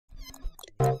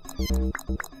A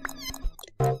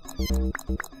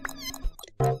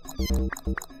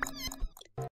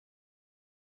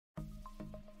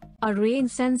rain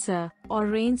sensor, or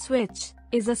rain switch,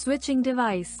 is a switching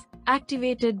device,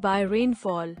 activated by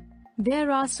rainfall. There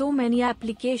are so many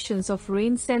applications of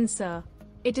rain sensor.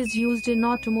 It is used in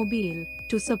automobile,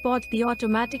 to support the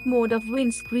automatic mode of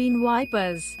windscreen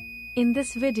wipers. In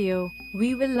this video,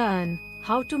 we will learn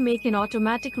how to make an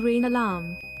automatic rain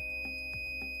alarm.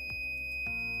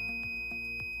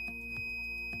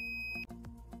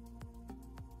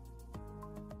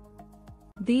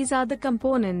 These are the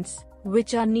components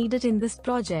which are needed in this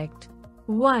project.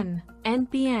 1.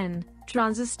 NPN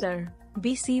transistor,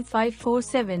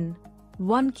 BC547,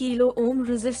 1 kilo ohm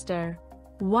resistor,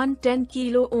 1 10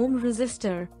 kilo ohm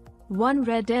resistor, 1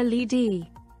 red LED,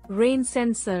 rain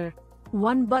sensor,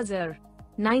 1 buzzer,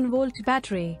 9-volt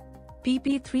battery,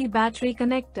 PP3 battery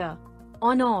connector,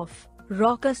 on-off,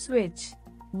 rocker switch,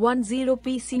 10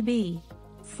 PCB,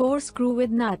 4 screw with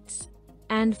nuts,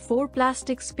 and 4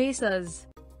 plastic spacers.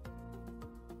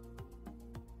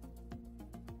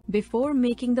 Before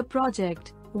making the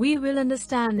project, we will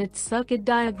understand its circuit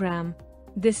diagram.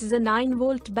 This is a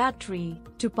 9-volt battery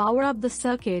to power up the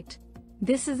circuit.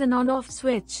 This is an on-off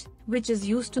switch, which is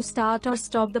used to start or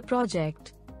stop the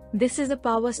project. This is a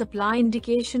power supply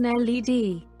indication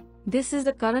LED. This is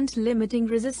a current limiting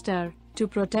resistor to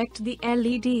protect the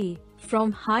LED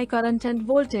from high current and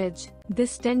voltage.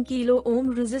 This 10 kilo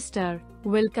ohm resistor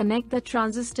will connect the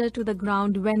transistor to the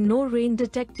ground when no rain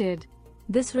detected.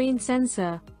 This rain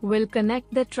sensor will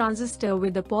connect the transistor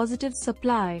with a positive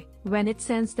supply when it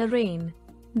senses the rain.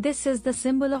 This is the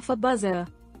symbol of a buzzer.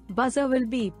 Buzzer will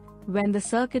beep when the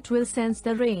circuit will sense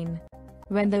the rain.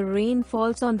 When the rain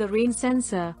falls on the rain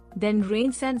sensor, then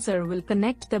rain sensor will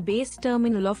connect the base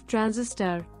terminal of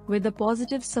transistor with a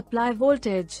positive supply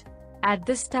voltage. At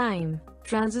this time,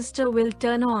 transistor will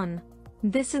turn on.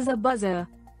 This is a buzzer.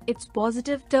 Its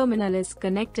positive terminal is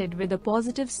connected with a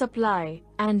positive supply,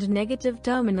 and negative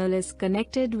terminal is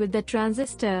connected with the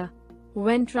transistor.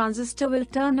 When transistor will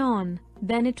turn on,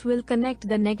 then it will connect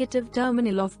the negative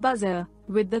terminal of buzzer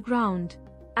with the ground.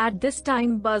 At this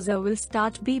time, buzzer will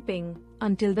start beeping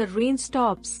until the rain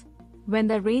stops. When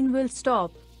the rain will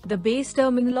stop, the base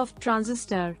terminal of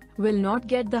transistor will not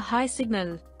get the high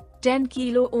signal. 10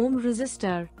 kilo ohm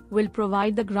resistor will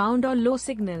provide the ground or low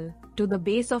signal to the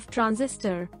base of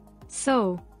transistor.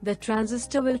 So, the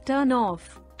transistor will turn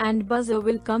off, and buzzer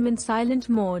will come in silent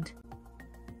mode.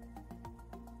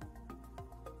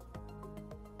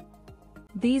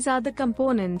 These are the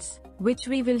components which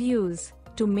we will use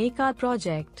to make our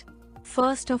project.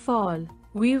 First of all,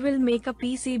 we will make a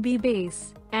PCB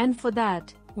base, and for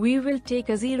that, we will take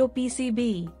a 0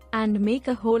 PCB and make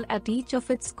a hole at each of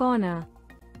its corner.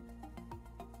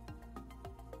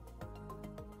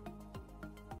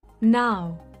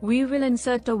 Now, we will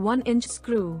insert a 1-inch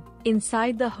screw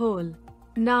inside the hole.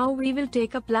 Now we will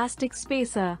take a plastic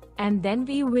spacer, and then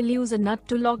we will use a nut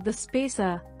to lock the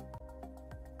spacer.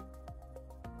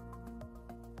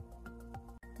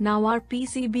 Now our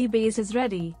PCB base is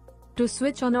ready. To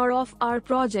switch on or off our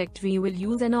project, we will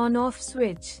use an on-off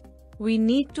switch. We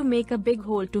need to make a big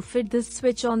hole to fit this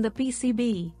switch on the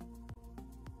PCB.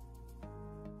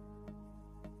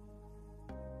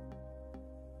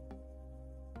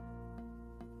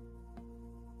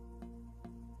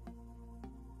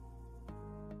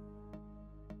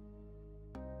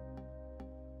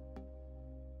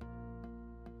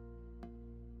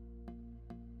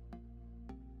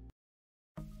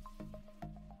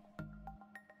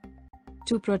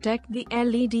 To protect the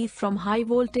LED from high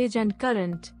voltage and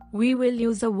current, we will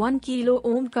use a 1 kilo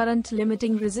ohm current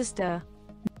limiting resistor.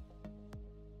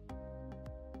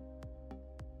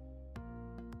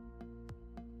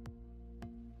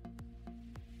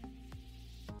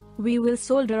 We will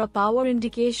solder a power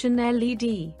indication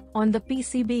LED on the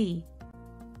PCB.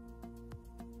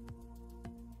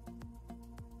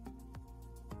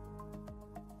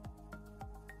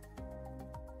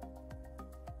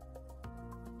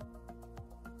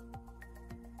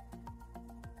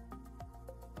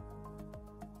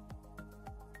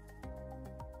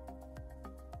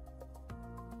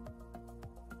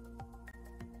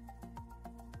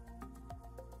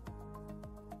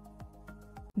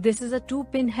 This is a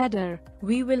 2-pin header.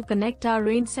 We will connect our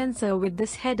rain sensor with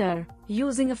this header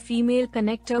using a female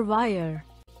connector wire.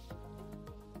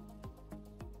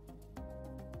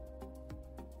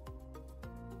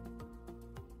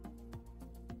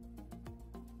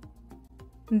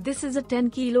 This is a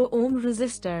 10 kilo ohm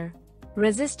resistor.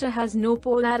 Resistor has no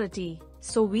polarity,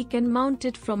 so we can mount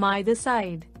it from either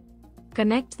side.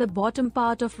 Connect the bottom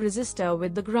part of resistor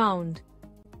with the ground.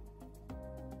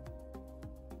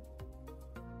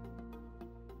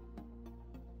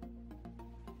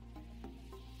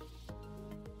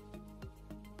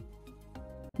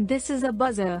 This is a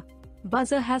buzzer.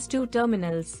 Buzzer has two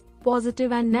terminals,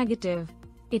 positive and negative.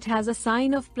 It has a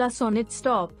sign of plus on its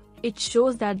top. It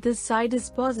shows that this side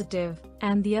is positive,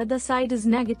 and the other side is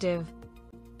negative.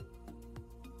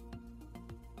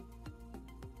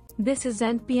 This is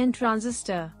NPN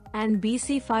transistor, and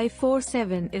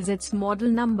BC547 is its model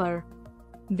number.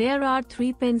 There are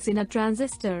 3 pins in a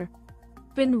transistor.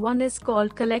 Pin 1 is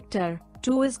called collector,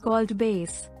 2 is called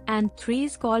base, and 3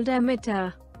 is called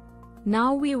emitter.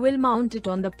 Now we will mount it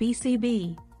on the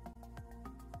PCB.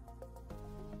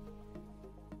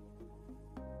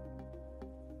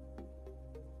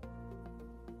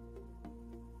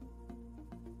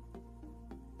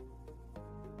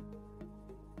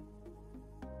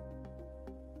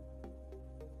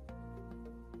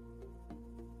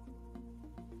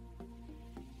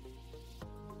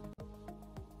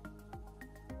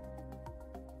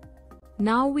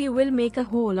 Now we will make a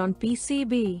hole on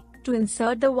PCB to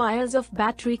insert the wires of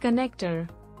battery connector.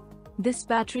 This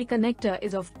battery connector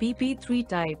is of PP3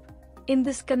 type. In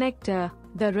this connector,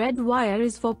 the red wire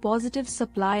is for positive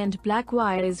supply and black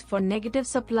wire is for negative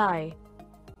supply.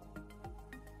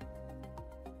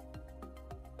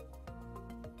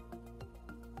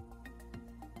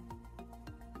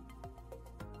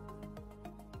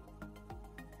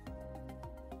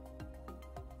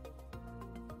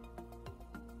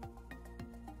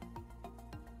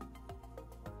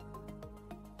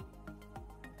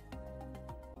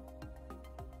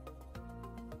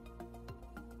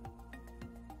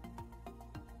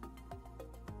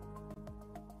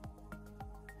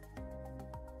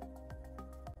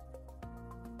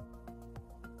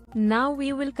 Now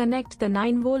we will connect the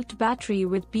 9-volt battery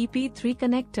with PP3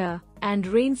 connector, and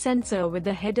rain sensor with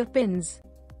the header pins.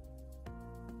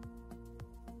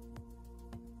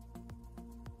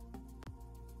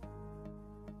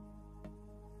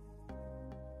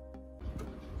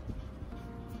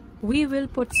 We will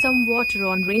put some water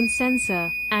on rain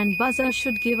sensor, and buzzer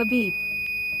should give a beep.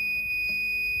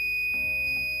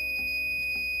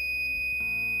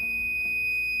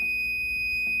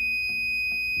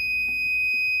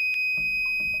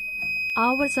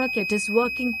 Our circuit is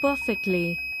working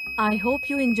perfectly. I hope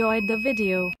you enjoyed the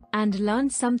video and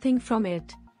learned something from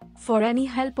it. For any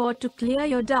help or to clear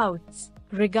your doubts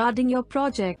regarding your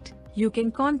project, you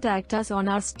can contact us on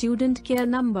our student care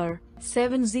number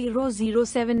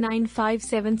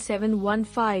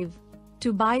 7007957715.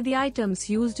 To buy the items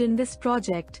used in this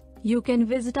project, you can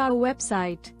visit our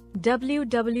website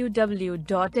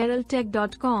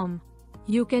www.erroltech.com.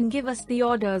 You can give us the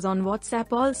orders on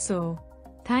WhatsApp also.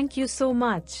 Thank you so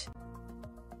much.